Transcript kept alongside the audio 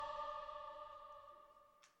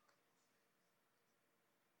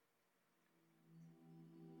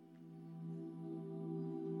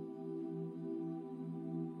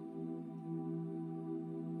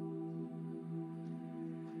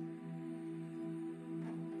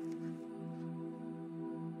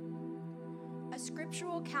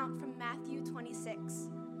scriptural account from Matthew 26.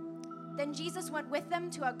 Then Jesus went with them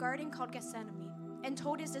to a garden called Gethsemane and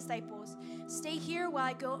told his disciples, "Stay here while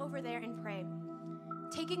I go over there and pray."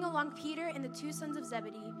 Taking along Peter and the two sons of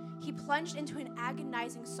Zebedee, he plunged into an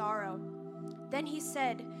agonizing sorrow. Then he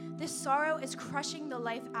said, "This sorrow is crushing the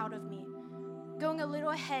life out of me." Going a little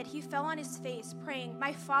ahead, he fell on his face, praying,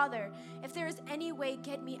 "My Father, if there is any way,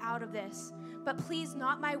 get me out of this. But please,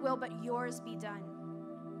 not my will, but yours be done."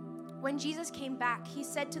 When Jesus came back, he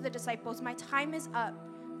said to the disciples, "My time is up.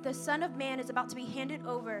 The Son of Man is about to be handed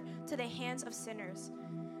over to the hands of sinners.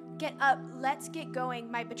 Get up, let's get going.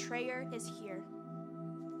 My betrayer is here."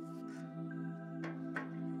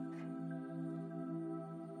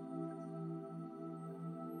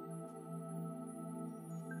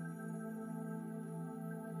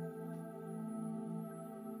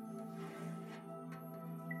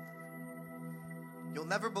 You'll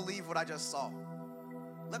never believe what I just saw.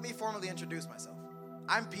 Let me formally introduce myself.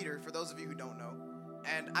 I'm Peter, for those of you who don't know,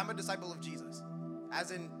 and I'm a disciple of Jesus, as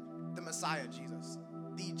in the Messiah Jesus,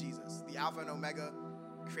 the Alpha and Omega,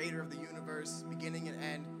 creator of the universe, beginning and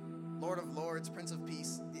end, Lord of Lords, Prince of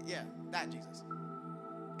Peace. Yeah, that Jesus.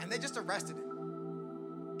 And they just arrested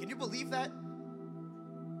him. Can you believe that?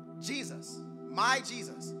 Jesus, my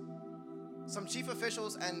Jesus. Some chief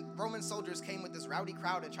officials and Roman soldiers came with this rowdy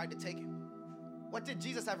crowd and tried to take him. What did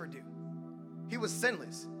Jesus ever do? He was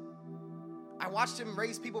sinless. I watched him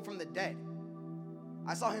raise people from the dead.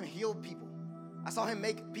 I saw him heal people. I saw him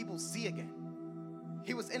make people see again.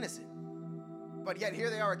 He was innocent. But yet here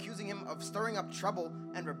they are accusing him of stirring up trouble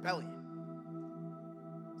and rebellion.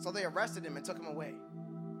 So they arrested him and took him away.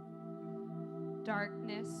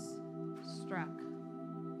 Darkness struck.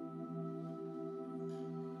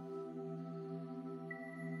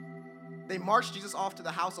 They marched Jesus off to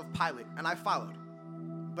the house of Pilate, and I followed.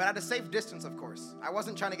 But at a safe distance, of course. I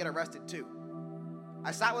wasn't trying to get arrested, too.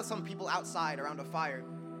 I sat with some people outside around a fire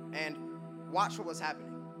and watched what was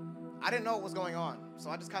happening. I didn't know what was going on, so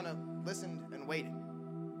I just kind of listened and waited.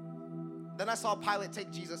 Then I saw Pilate take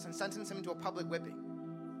Jesus and sentence him to a public whipping.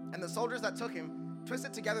 And the soldiers that took him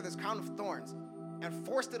twisted together this crown of thorns and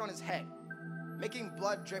forced it on his head, making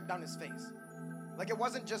blood drip down his face. Like it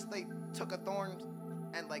wasn't just they took a thorn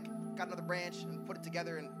and got another branch and put it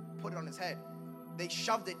together and put it on his head. They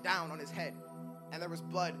shoved it down on his head, and there was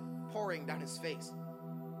blood pouring down his face.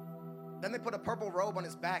 Then they put a purple robe on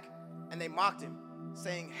his back, and they mocked him,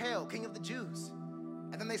 saying, "Hail, King of the Jews."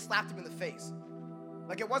 And then they slapped him in the face.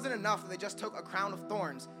 Like it wasn't enough that they just took a crown of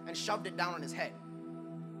thorns and shoved it down on his head.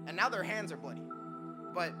 And now their hands are bloody.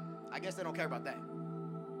 But I guess they don't care about that.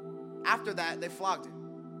 After that, they flogged him.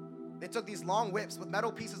 They took these long whips with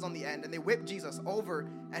metal pieces on the end, and they whipped Jesus over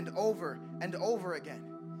and over and over again,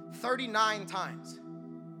 39 times.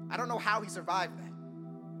 I don't know how he survived that.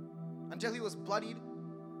 Until he was bloodied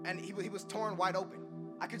and he was torn wide open.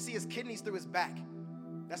 I could see his kidneys through his back.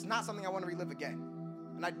 That's not something I want to relive again.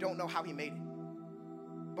 And I don't know how he made it.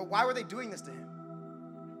 But why were they doing this to him?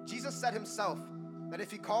 Jesus said himself that if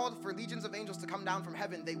he called for legions of angels to come down from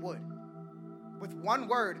heaven, they would. With one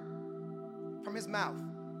word from his mouth,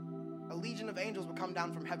 a legion of angels would come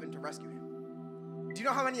down from heaven to rescue him. Do you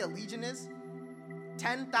know how many a legion is?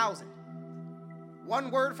 10,000.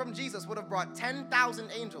 One word from Jesus would have brought 10,000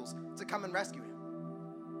 angels to come and rescue him.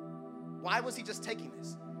 Why was he just taking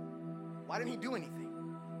this? Why didn't he do anything?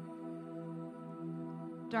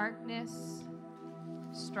 Darkness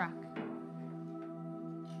struck.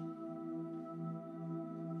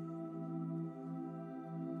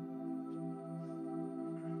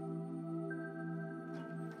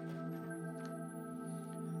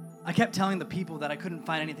 I kept telling the people that I couldn't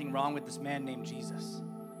find anything wrong with this man named Jesus.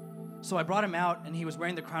 So I brought him out, and he was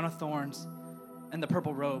wearing the crown of thorns and the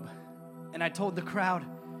purple robe. And I told the crowd,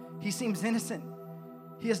 he seems innocent.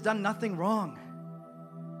 He has done nothing wrong.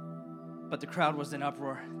 But the crowd was in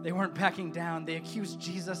uproar. They weren't backing down. They accused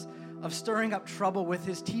Jesus of stirring up trouble with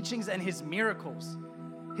his teachings and his miracles.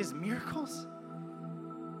 His miracles?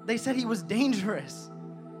 They said he was dangerous.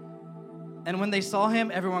 And when they saw him,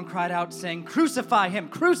 everyone cried out, saying, "Crucify him,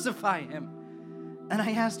 crucify him." And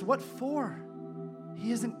I asked, "What for?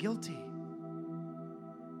 He isn't guilty."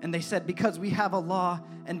 And they said, "Because we have a law,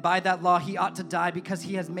 and by that law he ought to die because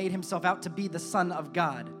he has made himself out to be the Son of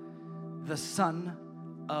God." The Son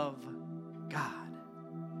of God.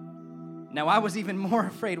 Now I was even more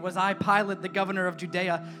afraid. Was I, Pilate, the governor of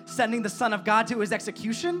Judea, sending the Son of God to his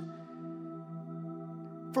execution?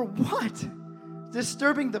 For what?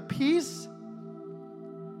 Disturbing the peace?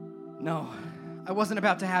 No, I wasn't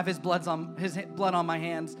about to have his blood on my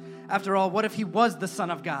hands. After all, what if he was the Son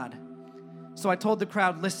of God? So I told the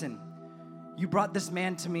crowd, "Listen, You brought this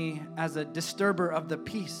man to me as a disturber of the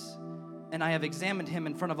peace, and I have examined him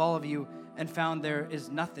in front of all of you and found there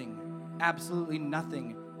is nothing, absolutely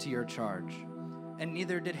nothing to your charge. And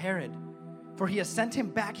neither did Herod, for he has sent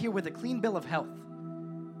him back here with a clean bill of health.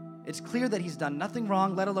 It's clear that he's done nothing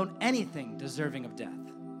wrong, let alone anything deserving of death.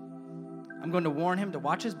 I'm going to warn him to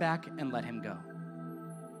watch his back and let him go."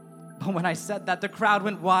 But when I said that, the crowd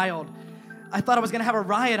went wild. I thought I was going to have a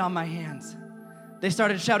riot on my hands. They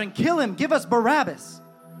started shouting, "Kill him, give us Barabbas."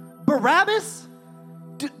 Barabbas?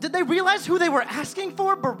 Did they realize who they were asking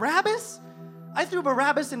for? Barabbas? I threw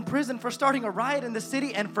Barabbas in prison for starting a riot in the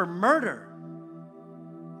city and for murder.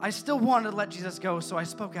 I still wanted to let Jesus go, so I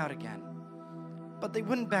spoke out again. But they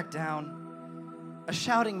wouldn't back down. A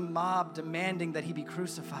shouting mob demanding that he be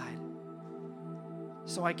crucified.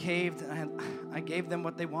 So I caved and I gave them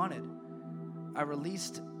what they wanted. I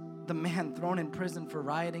released the man thrown in prison for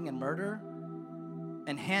rioting and murder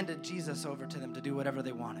and handed Jesus over to them to do whatever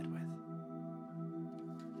they wanted with.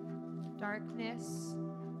 Darkness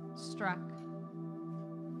struck.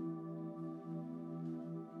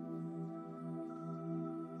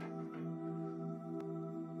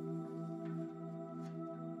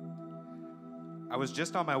 I was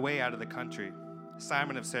just on my way out of the country,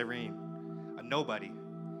 Simon of Cyrene, a nobody,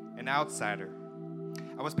 an outsider.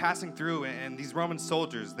 I was passing through, and these Roman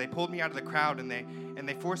soldiers, they pulled me out of the crowd, and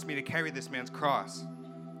they forced me to carry this man's cross.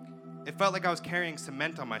 It felt like I was carrying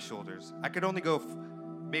cement on my shoulders. I could only go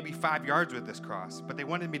maybe 5 yards with this cross, but they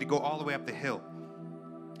wanted me to go all the way up the hill.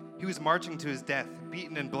 He was marching to his death,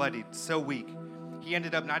 beaten and bloodied, so weak. He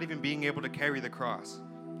ended up not even being able to carry the cross.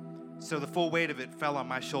 So the full weight of it fell on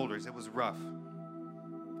my shoulders. It was rough.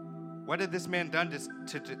 What had this man done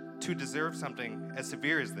to deserve something as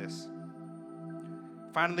severe as this?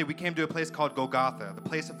 Finally, we came to a place called Golgotha, the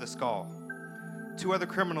place of the skull. 2 other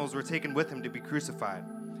criminals were taken with him to be crucified.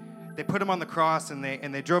 They put him on the cross, and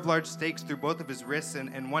they drove large stakes through both of his wrists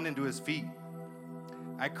and one into his feet.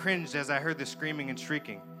 I cringed as I heard the screaming and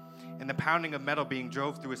shrieking, and the pounding of metal being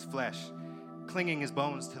drove through his flesh, clinging his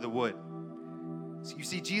bones to the wood. So you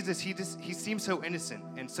see, Jesus, he seems so innocent,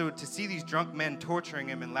 and so to see these drunk men torturing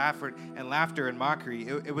him in laughter and mockery,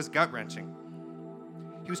 it was gut-wrenching.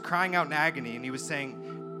 He was crying out in agony, and he was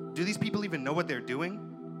saying, "Do these people even know what they're doing?"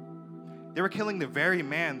 They were killing the very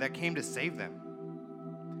man that came to save them.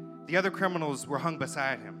 The other criminals were hung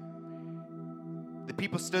beside him. The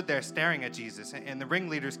people stood there staring at Jesus, and the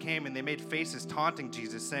ringleaders came and they made faces taunting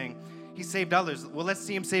Jesus, saying, "He saved others. Well, let's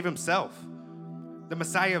see him save himself. The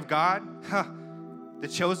Messiah of God? Huh. The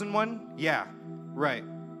chosen one? Yeah, right."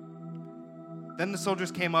 Then the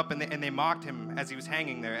soldiers came up and they mocked him as he was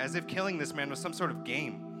hanging there, as if killing this man was some sort of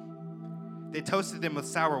game. They toasted him with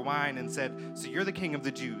sour wine and said, "So you're the king of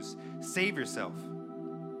the Jews. Save yourself."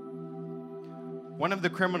 One of the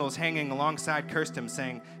criminals hanging alongside cursed him,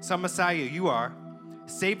 saying, "Some Messiah you are.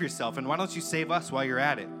 Save yourself, and why don't you save us while you're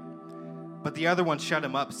at it?" But the other one shut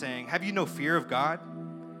him up, saying, "Have you no fear of God?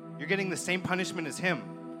 You're getting the same punishment as him.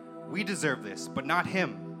 We deserve this, but not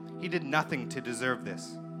him. He did nothing to deserve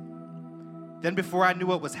this." Then before I knew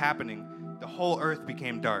what was happening, the whole earth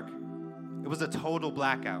became dark. It was a total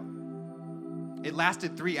blackout. It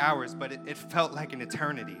lasted 3 hours, but it felt like an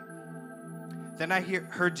eternity. Then I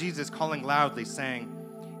heard Jesus calling loudly, saying,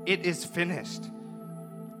 "It is finished."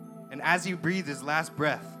 And as he breathed his last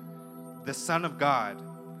breath, the Son of God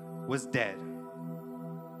was dead.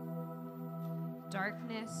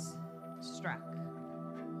 Darkness struck.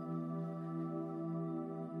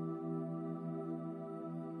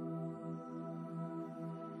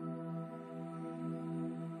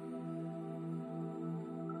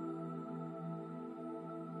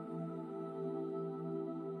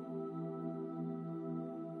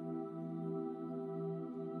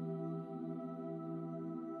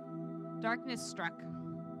 Darkness struck.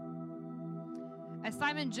 As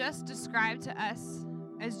Simon just described to us,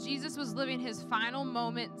 as Jesus was living his final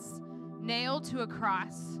moments nailed to a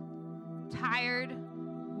cross, tired,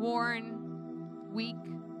 worn, weak,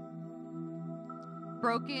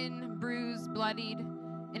 broken, bruised, bloodied,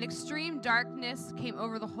 an extreme darkness came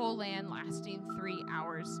over the whole land, lasting 3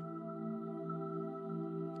 hours.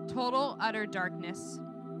 Total, utter darkness.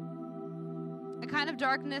 A kind of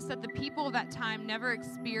darkness that the people of that time never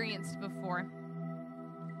experienced before.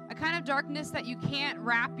 A kind of darkness that you can't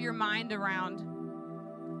wrap your mind around.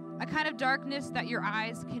 A kind of darkness that your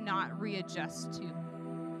eyes cannot readjust to.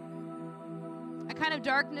 A kind of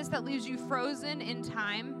darkness that leaves you frozen in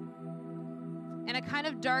time. And a kind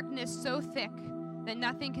of darkness so thick that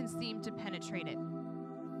nothing can seem to penetrate it.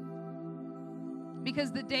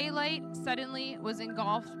 Because the daylight suddenly was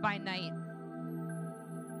engulfed by night.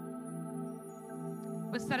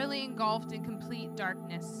 was suddenly engulfed in complete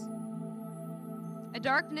darkness. A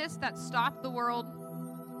darkness that stopped the world,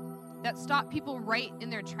 that stopped people right in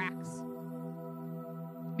their tracks.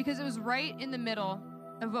 Because it was right in the middle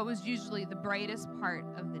of what was usually the brightest part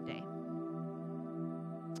of the day.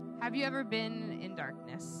 Have you ever been in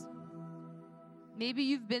darkness? Maybe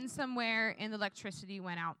you've been somewhere and the electricity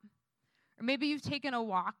went out. Or maybe you've taken a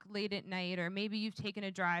walk late at night, or maybe you've taken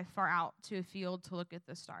a drive far out to a field to look at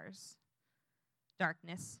the stars.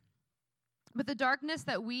 Darkness. But the darkness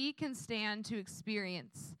that we can stand to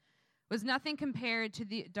experience was nothing compared to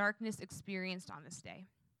the darkness experienced on this day.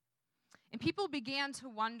 And people began to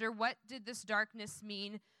wonder, what did this darkness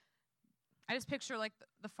mean? I just picture like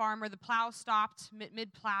the farmer, the plow stopped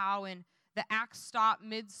mid-plow and the axe stopped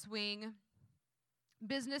mid-swing.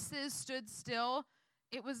 Businesses stood still.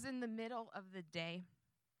 It was in the middle of the day.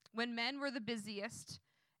 When men were the busiest,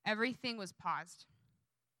 everything was paused.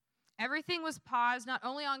 Everything was paused not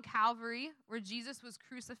only on Calvary, where Jesus was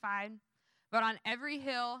crucified, but on every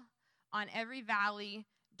hill, on every valley,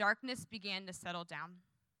 darkness began to settle down.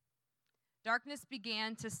 Darkness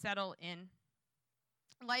began to settle in.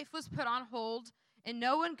 Life was put on hold, and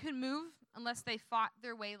no one could move unless they fought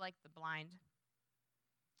their way like the blind.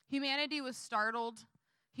 Humanity was startled.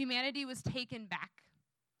 Humanity was taken back.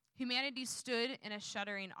 Humanity stood in a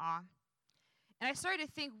shuddering awe. And I started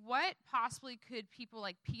to think, what possibly could people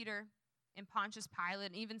like Peter and Pontius Pilate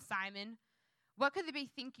and even Simon, what could they be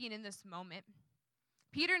thinking in this moment?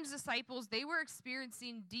 Peter and his disciples, they were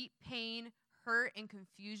experiencing deep pain, hurt, and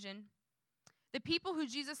confusion. The people who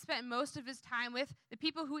Jesus spent most of his time with, the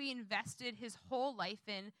people who he invested his whole life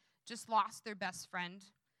in, just lost their best friend,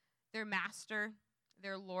 their master,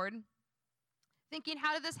 their Lord. Thinking,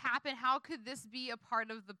 how did this happen? How could this be a part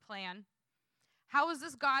of the plan? How is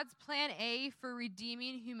this God's plan A for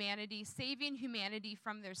redeeming humanity, saving humanity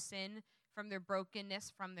from their sin, from their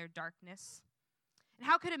brokenness, from their darkness? And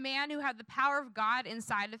how could a man who had the power of God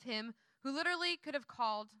inside of him, who literally could have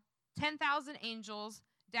called 10,000 angels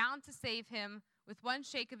down to save him with one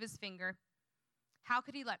shake of his finger, how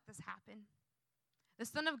could he let this happen? The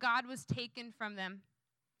Son of God was taken from them.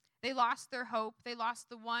 They lost their hope. They lost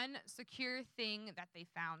the one secure thing that they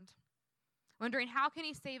found. Wondering, how can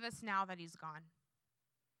he save us now that he's gone?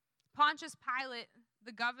 Pontius Pilate,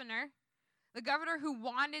 the governor who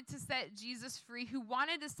wanted to set Jesus free, who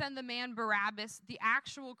wanted to send the man Barabbas, the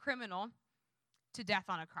actual criminal, to death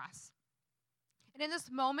on a cross. And in this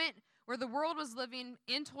moment where the world was living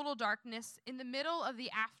in total darkness, in the middle of the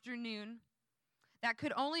afternoon, that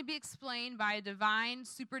could only be explained by a divine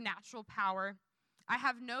supernatural power, I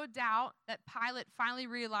have no doubt that Pilate finally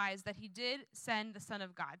realized that he did send the Son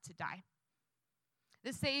of God to die.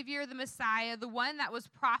 The Savior, the Messiah, the one that was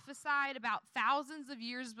prophesied about thousands of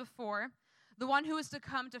years before, the one who was to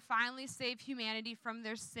come to finally save humanity from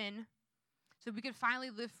their sin so we could finally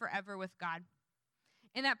live forever with God.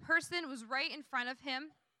 And that person was right in front of him,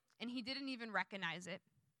 and he didn't even recognize it.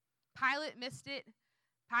 Pilate missed it.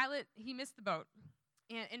 He missed the boat.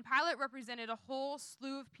 And Pilate represented a whole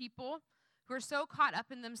slew of people who were so caught up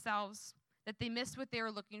in themselves that they missed what they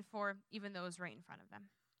were looking for, even though it was right in front of them.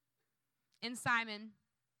 And Simon,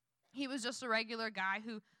 he was just a regular guy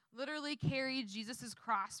who literally carried Jesus'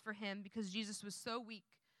 cross for him because Jesus was so weak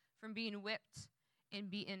from being whipped and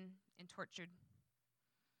beaten and tortured.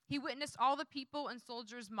 He witnessed all the people and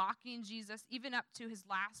soldiers mocking Jesus, even up to his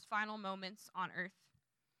last final moments on earth.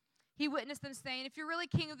 He witnessed them saying, if you're really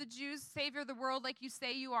king of the Jews, savior of the world like you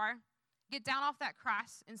say you are, get down off that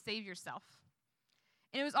cross and save yourself.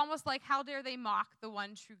 And it was almost like, how dare they mock the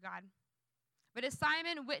one true God? But as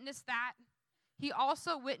Simon witnessed that, he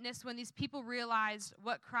also witnessed when these people realized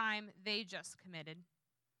what crime they just committed.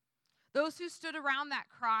 Those who stood around that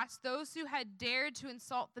cross, those who had dared to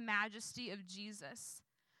insult the majesty of Jesus,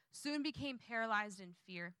 soon became paralyzed in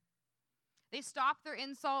fear. They stopped their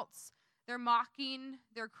insults, their mocking,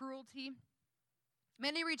 their cruelty.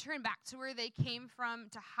 Many returned back to where they came from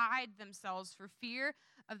to hide themselves for fear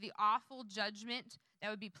of the awful judgment that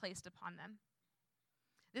would be placed upon them.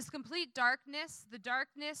 This complete darkness, the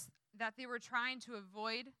darkness that they were trying to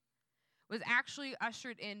avoid, was actually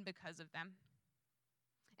ushered in because of them.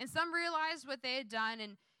 And some realized what they had done,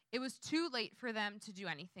 and it was too late for them to do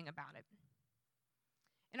anything about it.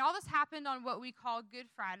 And all this happened on what we call Good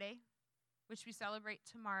Friday, which we celebrate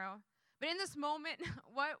tomorrow. But in this moment,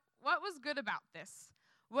 what was good about this?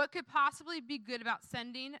 What could possibly be good about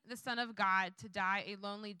sending the Son of God to die a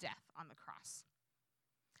lonely death on the cross?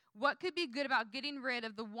 What could be good about getting rid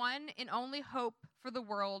of the one and only hope for the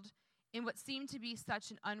world in what seemed to be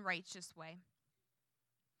such an unrighteous way?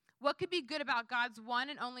 What could be good about God's one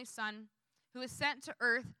and only Son, who was sent to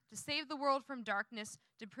earth to save the world from darkness,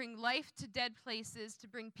 to bring life to dead places, to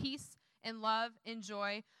bring peace and love and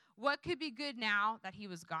joy. What could be good now that he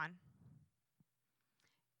was gone?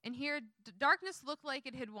 And here, darkness looked like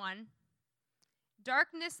it had won.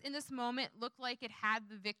 Darkness in this moment looked like it had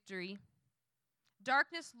the victory.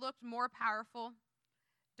 Darkness looked more powerful.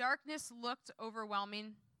 Darkness looked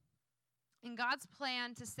overwhelming. And God's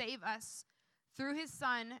plan to save us through his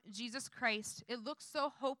Son, Jesus Christ, it looked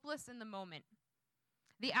so hopeless in the moment.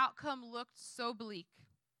 The outcome looked so bleak.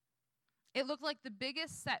 It looked like the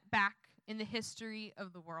biggest setback in the history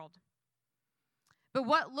of the world. But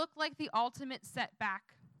what looked like the ultimate setback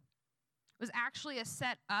was actually a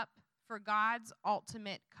setup for God's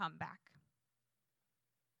ultimate comeback.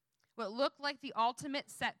 What looked like the ultimate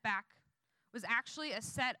setback was actually a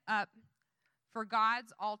setup for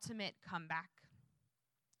God's ultimate comeback.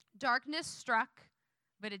 Darkness struck,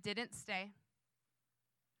 but it didn't stay.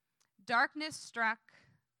 Darkness struck,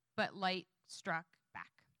 but light struck back.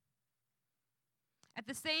 At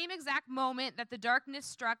the same exact moment that the darkness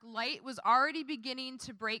struck, light was already beginning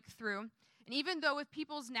to break through. And even though with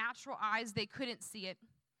people's natural eyes, they couldn't see it.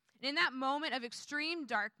 And in that moment of extreme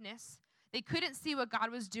darkness, they couldn't see what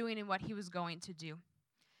God was doing and what he was going to do.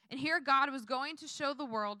 And here God was going to show the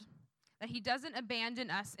world that he doesn't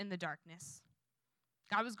abandon us in the darkness.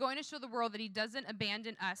 God was going to show the world that he doesn't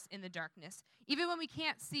abandon us in the darkness. Even when we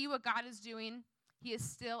can't see what God is doing, he is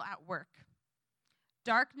still at work.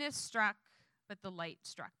 Darkness struck, but the light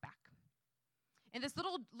struck back. And this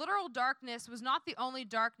literal darkness was not the only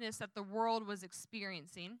darkness that the world was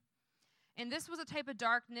experiencing. And this was a type of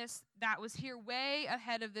darkness that was here way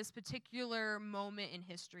ahead of this particular moment in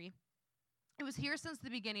history. It was here since the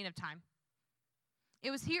beginning of time.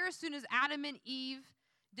 It was here as soon as Adam and Eve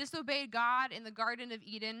disobeyed God in the Garden of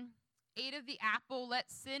Eden, ate of the apple, let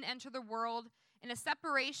sin enter the world, and a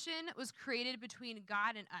separation was created between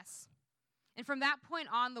God and us. And from that point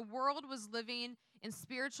on, the world was living in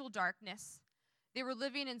spiritual darkness. They were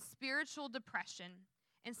living in spiritual depression.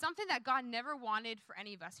 And something that God never wanted for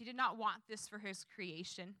any of us. He did not want this for his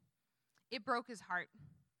creation. It broke his heart.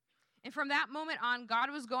 And from that moment on,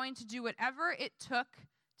 God was going to do whatever it took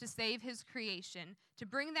to save his creation, to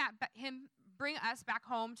bring us back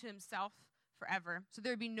home to himself forever, so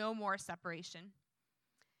there would be no more separation.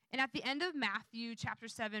 And at the end of Matthew chapter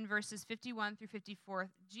 7, verses 51 through 54,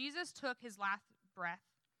 Jesus took his last breath.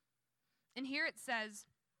 And here it says,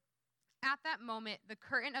 at that moment, the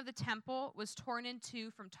curtain of the temple was torn in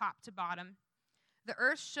two from top to bottom. The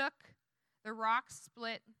earth shook, the rocks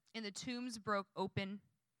split, and the tombs broke open.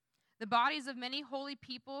 The bodies of many holy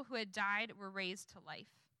people who had died were raised to life.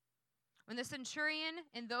 When the centurion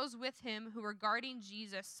and those with him who were guarding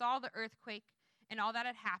Jesus saw the earthquake and all that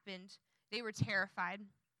had happened, they were terrified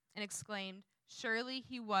and exclaimed, "Surely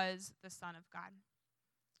he was the Son of God."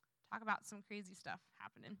 Talk about some crazy stuff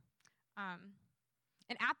happening.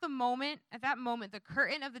 And at that moment, the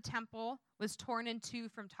curtain of the temple was torn in two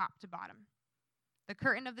from top to bottom. The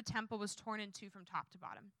curtain of the temple was torn in two from top to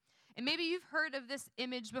bottom. And maybe you've heard of this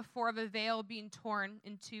image before of a veil being torn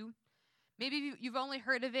in two. Maybe you've only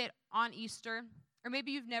heard of it on Easter, or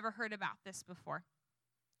maybe you've never heard about this before.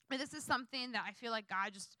 But this is something that I feel like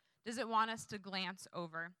God just doesn't want us to glance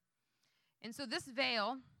over. And so this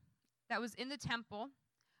veil that was in the temple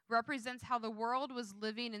represents how the world was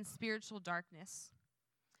living in spiritual darkness.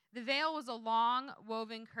 The veil was a long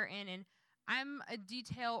woven curtain, and I'm a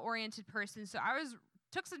detail-oriented person, so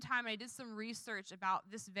took some time and I did some research about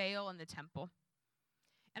this veil in the temple.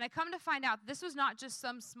 And I come to find out this was not just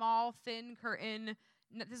some small, thin curtain.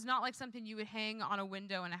 This is not like something you would hang on a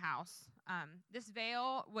window in a house. This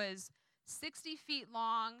veil was 60 feet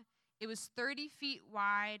long, it was 30 feet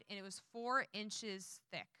wide, and it was 4 inches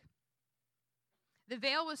thick. The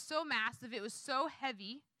veil was so massive, it was so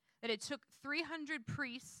heavy, that it took 300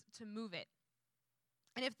 priests to move it.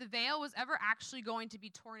 And if the veil was ever actually going to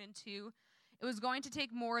be torn in two, it was going to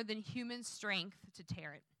take more than human strength to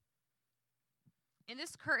tear it. And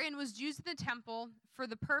this curtain was used in the temple for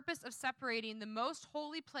the purpose of separating the most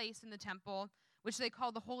holy place in the temple, which they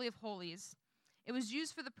called the Holy of Holies. It was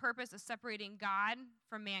used for the purpose of separating God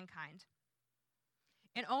from mankind.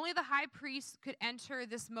 And only the high priest could enter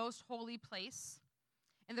this most holy place,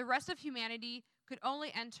 and the rest of humanity could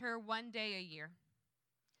only enter one day a year.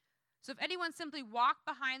 So if anyone simply walked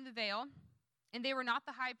behind the veil, and they were not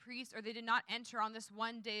the high priest, or they did not enter on this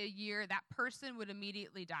one day a year, that person would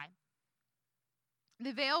immediately die.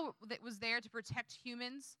 The veil that was there to protect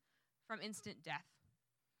humans from instant death.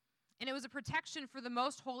 And it was a protection for the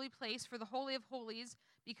most holy place, for the Holy of Holies,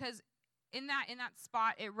 because in that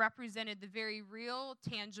spot, it represented the very real,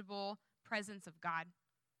 tangible presence of God.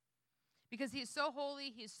 because he is so holy,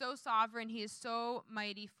 he is so sovereign, he is so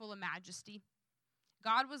mighty, full of majesty.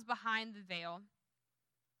 God was behind the veil.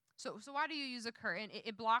 So why do you use a curtain?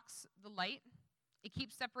 It blocks the light. It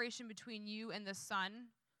keeps separation between you and the sun,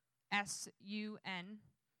 S-U-N.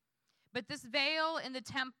 But this veil in the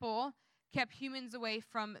temple kept humans away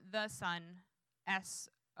from the Son,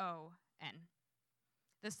 S-O-N,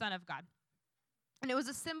 the Son of God. And it was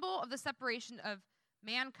a symbol of the separation of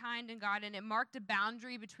mankind and God, and it marked a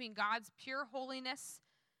boundary between God's pure holiness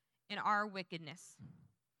and our wickedness.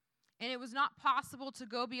 And it was not possible to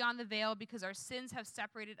go beyond the veil because our sins have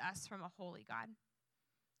separated us from a holy God.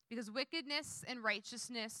 Because wickedness and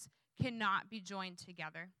righteousness cannot be joined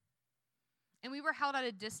together. And we were held at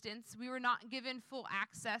a distance. We were not given full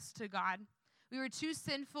access to God. We were too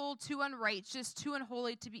sinful, too unrighteous, too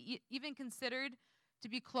unholy to be even considered to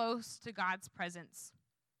be close to God's presence.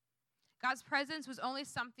 God's presence was only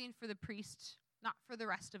something for the priest, not for the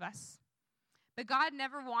rest of us. But God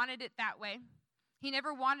never wanted it that way. He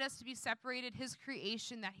never wanted us to be separated, his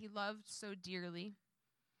creation that he loved so dearly.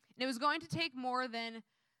 And it was going to take more than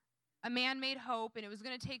a man-made hope, and it was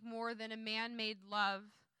going to take more than a man-made love,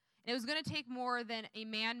 and it was going to take more than a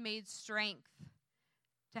man-made strength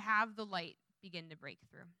to have the light begin to break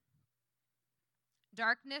through.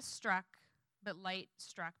 Darkness struck, but light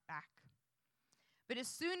struck back. But as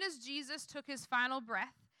soon as Jesus took his final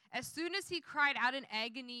breath, as soon as he cried out in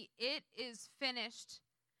agony, "It is finished,"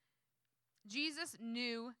 Jesus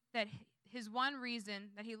knew that his one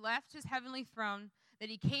reason that he left his heavenly throne, that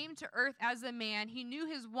he came to earth as a man, he knew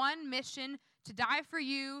his one mission to die for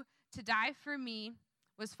you, to die for me,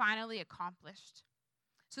 was finally accomplished.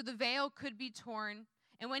 So the veil could be torn.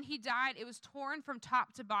 And when he died, it was torn from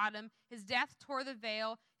top to bottom. His death tore the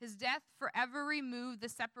veil. His death forever removed the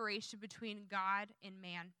separation between God and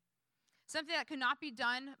man. Something that could not be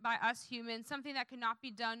done by us humans, something that could not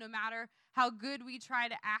be done no matter how good we try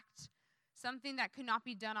to act, something that could not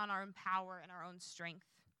be done on our own power and our own strength.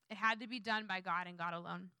 It had to be done by God and God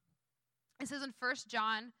alone. It says in 1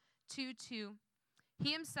 John 2:2,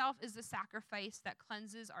 he himself is the sacrifice that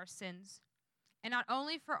cleanses our sins, and not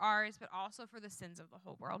only for ours, but also for the sins of the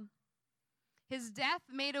whole world. His death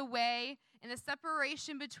made a way, and the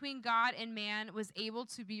separation between God and man was able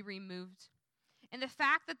to be removed. And the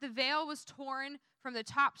fact that the veil was torn from the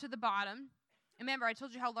top to the bottom, remember, I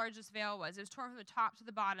told you how large this veil was. It was torn from the top to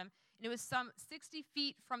the bottom, and it was some 60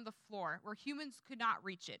 feet from the floor, where humans could not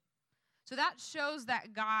reach it. So that shows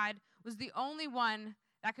that God was the only one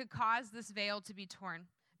that could cause this veil to be torn.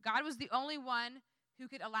 God was the only one who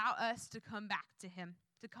could allow us to come back to him,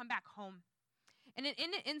 to come back home. And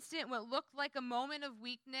in an instant, what looked like a moment of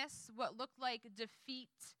weakness, what looked like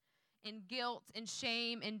defeat and guilt and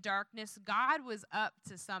shame and darkness, God was up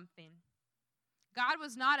to something. God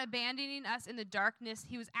was not abandoning us in the darkness.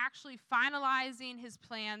 He was actually finalizing his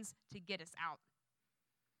plans to get us out.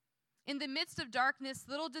 In the midst of darkness,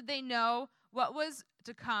 little did they know what was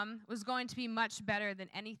to come was going to be much better than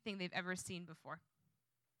anything they've ever seen before.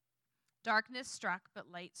 Darkness struck,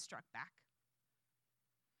 but light struck back.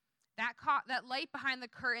 That light behind the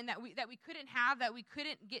curtain that we couldn't have, that we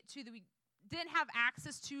couldn't get to, that we didn't have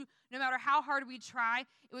access to, no matter how hard we try,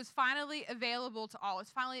 it was finally available to all. It's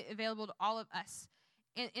finally available to all of us.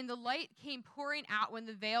 And the light came pouring out when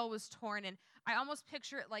the veil was torn, and I almost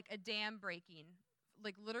picture it like a dam breaking,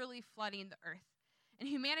 like literally flooding the earth. And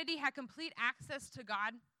humanity had complete access to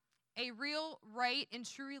God. A real, right, and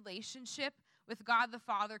true relationship with God the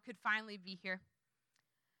Father could finally be here.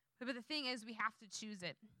 But the thing is, we have to choose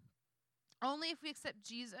it. Only if we accept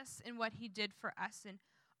Jesus and what he did for us, and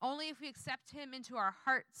only if we accept him into our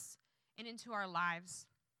hearts and into our lives.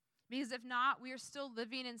 Because if not, we are still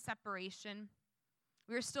living in separation.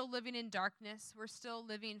 We are still living in darkness. We're still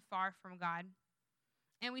living far from God.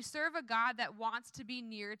 And we serve a God that wants to be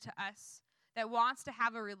near to us, that wants to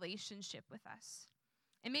have a relationship with us.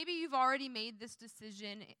 And maybe you've already made this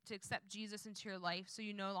decision to accept Jesus into your life, so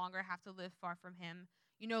you no longer have to live far from him.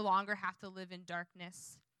 You no longer have to live in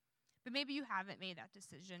darkness. But maybe you haven't made that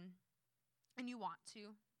decision, and you want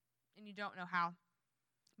to, and you don't know how.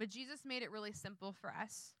 But Jesus made it really simple for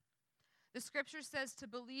us. The scripture says to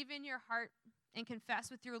believe in your heart and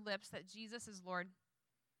confess with your lips that Jesus is Lord.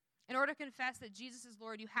 In order to confess that Jesus is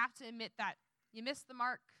Lord, you have to admit that you missed the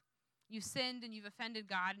mark, you've sinned, and you've offended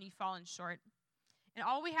God, and you've fallen short. And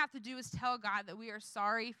all we have to do is tell God that we are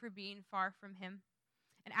sorry for being far from him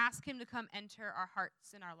and ask him to come enter our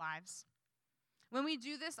hearts and our lives. When we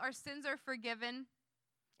do this, our sins are forgiven,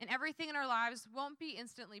 and everything in our lives won't be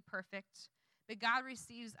instantly perfect, but God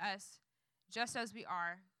receives us just as we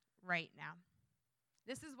are right now.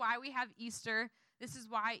 This is why we have Easter. This is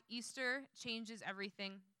why Easter changes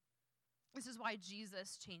everything. This is why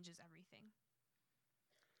Jesus changes everything.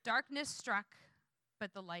 Darkness struck,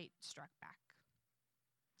 but the light struck back.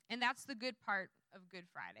 And that's the good part of Good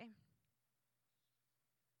Friday.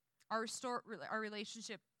 Our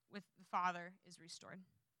relationship with the Father is restored.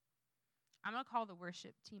 I'm going to call the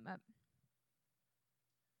worship team up.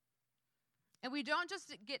 And we don't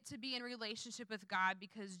just get to be in relationship with God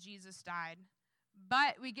because Jesus died,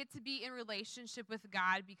 but we get to be in relationship with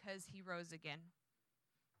God because he rose again.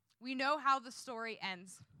 We know how the story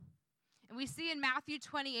ends. And we see in Matthew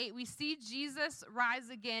 28, we see Jesus rise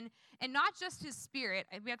again, and not just his spirit.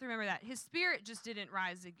 We have to remember that. His spirit just didn't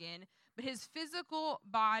rise again, but his physical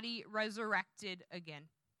body resurrected again.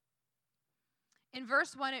 In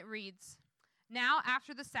verse 1, it reads, "Now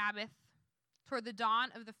after the Sabbath, toward the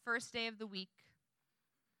dawn of the first day of the week,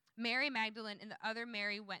 Mary Magdalene and the other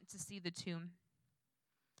Mary went to see the tomb.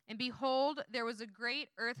 And behold, there was a great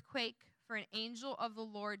earthquake, for an angel of the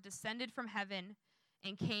Lord descended from heaven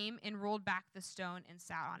and came and rolled back the stone and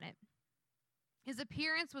sat on it. His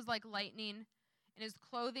appearance was like lightning, and his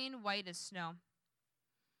clothing white as snow.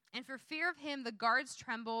 And for fear of him, the guards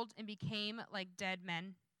trembled and became like dead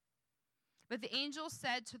men. But the angel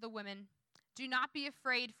said to the women, 'Do not be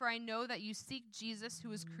afraid, for I know that you seek Jesus who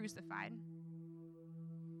was crucified.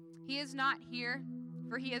 He is not here,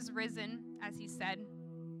 for he has risen, as he said.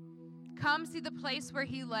 Come see the place where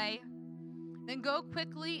he lay. Then go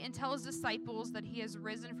quickly and tell his disciples that he has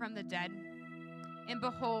risen from the dead. And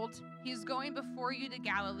behold, he is going before you to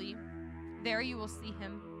Galilee. There you will see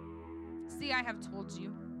him. See, I have told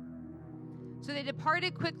you.' So they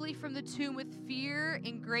departed quickly from the tomb with fear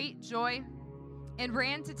and great joy, and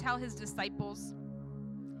ran to tell his disciples.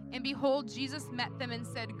 And behold, Jesus met them and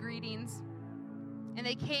said, 'Greetings.' And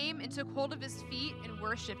they came and took hold of his feet and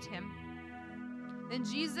worshipped him. Then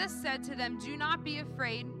Jesus said to them, 'Do not be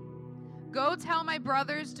afraid. Go tell my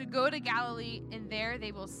brothers to go to Galilee, and there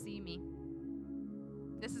they will see me.'"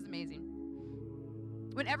 This is amazing.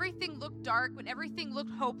 When everything looked dark, when everything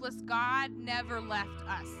looked hopeless, God never left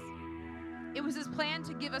us. It was his plan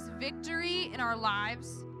to give us victory in our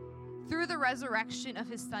lives through the resurrection of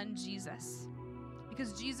his son, Jesus.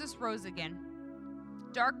 Because Jesus rose again,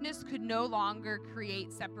 darkness could no longer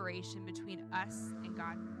create separation between us and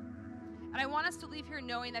God. And I want us to leave here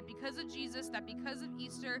knowing that because of Jesus, that because of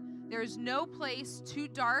Easter, there is no place too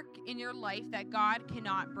dark in your life that God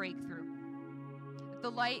cannot break through, that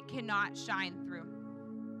the light cannot shine through.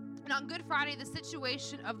 And on Good Friday, the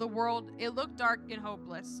situation of the world, it looked dark and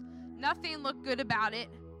hopeless. Nothing looked good about it,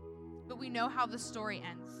 but we know how the story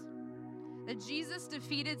ends. That Jesus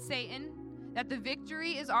defeated Satan, that the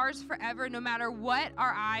victory is ours forever, no matter what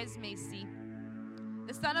our eyes may see.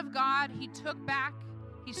 The Son of God, he took back,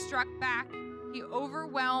 he struck back, he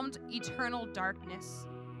overwhelmed eternal darkness.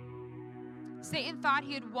 Satan thought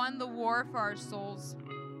he had won the war for our souls.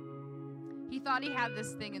 He thought he had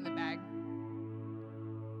this thing in the bag.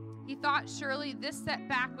 He thought surely this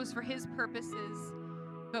setback was for his purposes,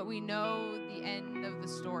 but we know the end of the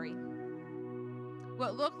story.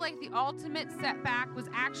 What looked like the ultimate setback was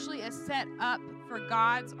actually a setup for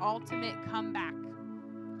God's ultimate comeback.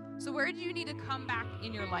 So where do you need to come back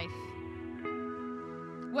in your life?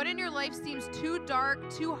 What in your life seems too dark,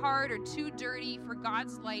 too hard, or too dirty for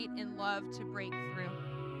God's light and love to break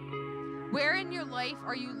through? Where in your life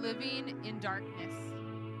are you living in darkness?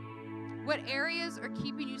 What areas are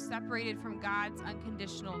keeping you separated from God's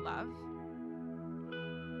unconditional love?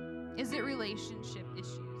 Is it relationship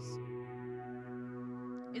issues?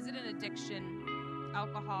 Is it an addiction,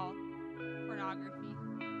 alcohol, pornography?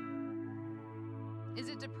 Is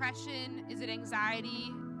it depression? Is it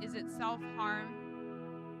anxiety? Is it self-harm?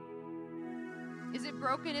 Is it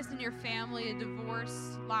brokenness in your family, a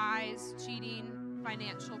divorce, lies, cheating,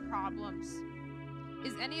 financial problems?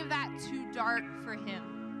 Is any of that too dark for him?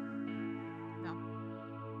 No.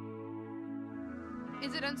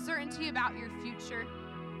 Is it uncertainty about your future?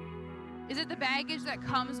 Is it the baggage that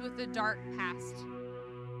comes with the dark past?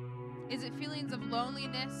 Is it feelings of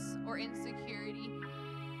loneliness or insecurity?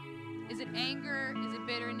 Is it anger? Is it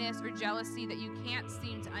bitterness or jealousy that you can't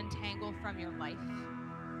seem to untangle from your life?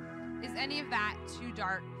 Is any of that too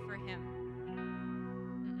dark for him?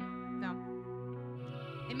 No.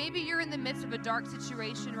 And maybe you're in the midst of a dark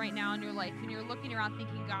situation right now in your life, and you're looking around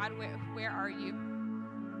thinking, God, where are you?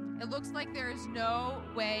 It looks like there is no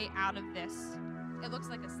way out of this. It looks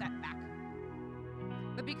like a setback.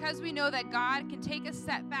 But because we know that God can take a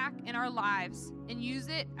setback in our lives and use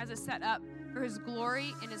it as a setup for his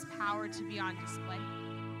glory and his power to be on display.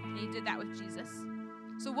 And he did that with Jesus.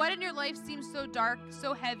 So what in your life seems so dark,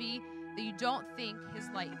 so heavy, that you don't think his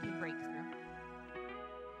light can break through?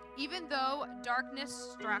 Even though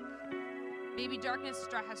darkness struck, Maybe darkness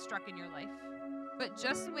has struck in your life. But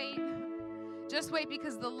just wait. Just wait,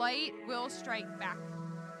 because the light will strike back.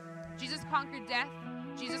 Jesus conquered death.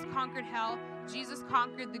 Jesus conquered hell. Jesus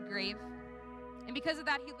conquered the grave. And because of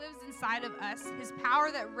that, he lives inside of us. His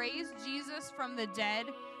power that raised Jesus from the dead,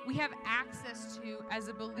 we have access to as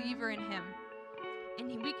a believer in him.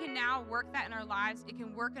 And we can now work that in our lives. It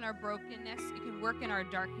can work in our brokenness. It can work in our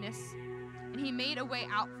darkness. And he made a way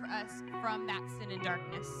out for us from that sin and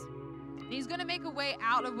darkness. And he's going to make a way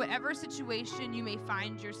out of whatever situation you may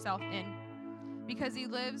find yourself in. Because he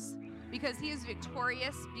lives, because he is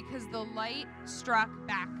victorious, because the light struck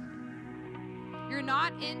back. You're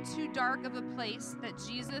not in too dark of a place that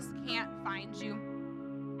Jesus can't find you.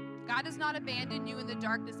 God does not abandon you in the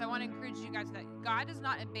darkness. I want to encourage you guys that God does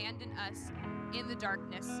not abandon us in the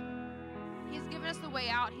darkness. He's given us the way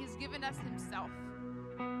out. He's given us himself.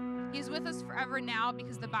 He's with us forever now,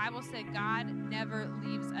 because the Bible said God never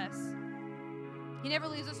leaves us. He never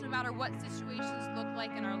leaves us no matter what situations look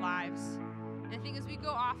like in our lives. And the thing is, we go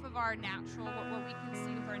off of our natural, what we can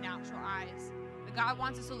see with our natural eyes. But God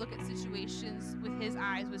wants us to look at situations with his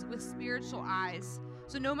eyes, with spiritual eyes.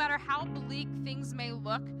 So no matter how bleak things may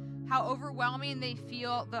look, how overwhelming they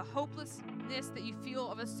feel, the hopelessness that you feel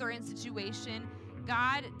of a certain situation,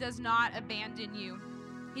 God does not abandon you.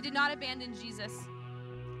 He did not abandon Jesus.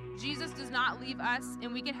 Jesus does not leave us,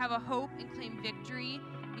 and we can have a hope and claim victory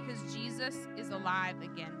because Jesus is alive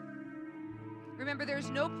again. Remember, there's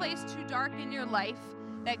no place too dark in your life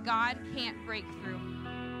that God can't break through,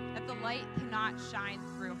 that the light cannot shine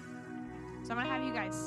through. So I'm going to have you guys